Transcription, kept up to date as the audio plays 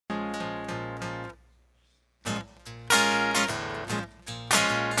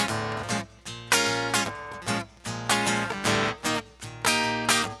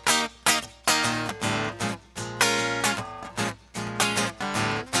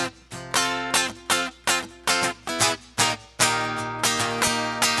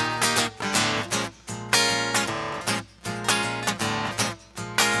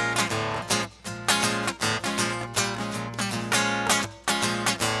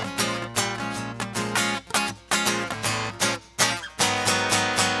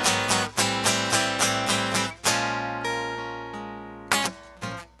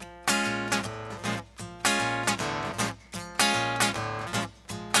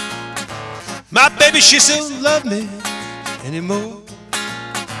My baby, she don't love me anymore.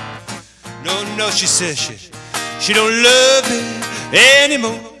 No, no, she says she don't love me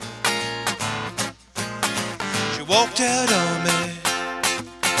anymore. She walked out on me,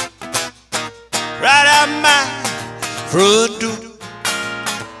 right out my front door.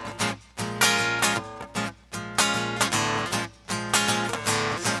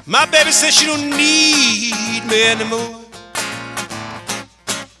 My baby says she don't need me anymore.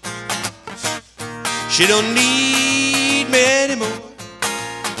 She don't need me anymore.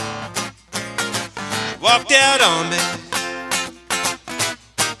 She walked out on me.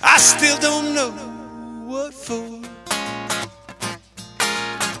 I still don't know what for.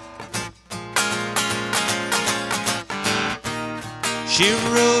 She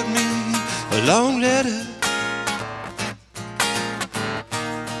wrote me a long letter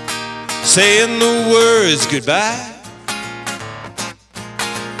saying the words goodbye.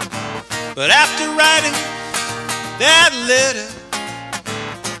 But after writing that letter,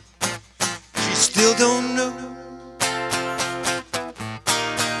 she still don't know.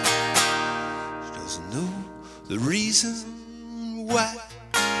 She doesn't know the reason why.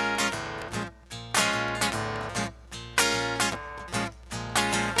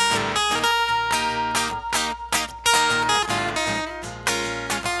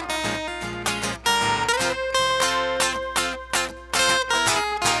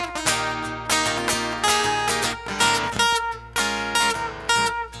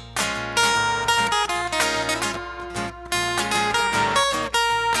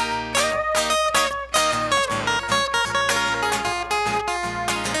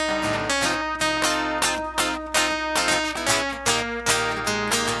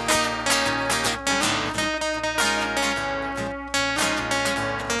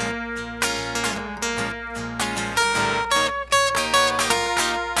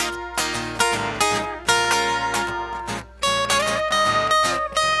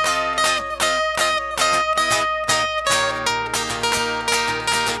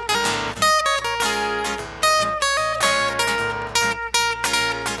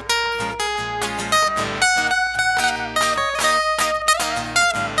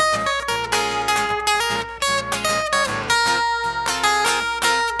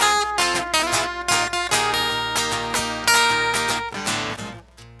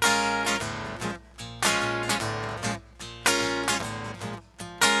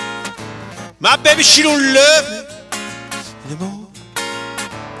 My baby, she don't love me anymore.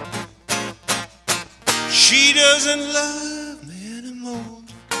 She doesn't love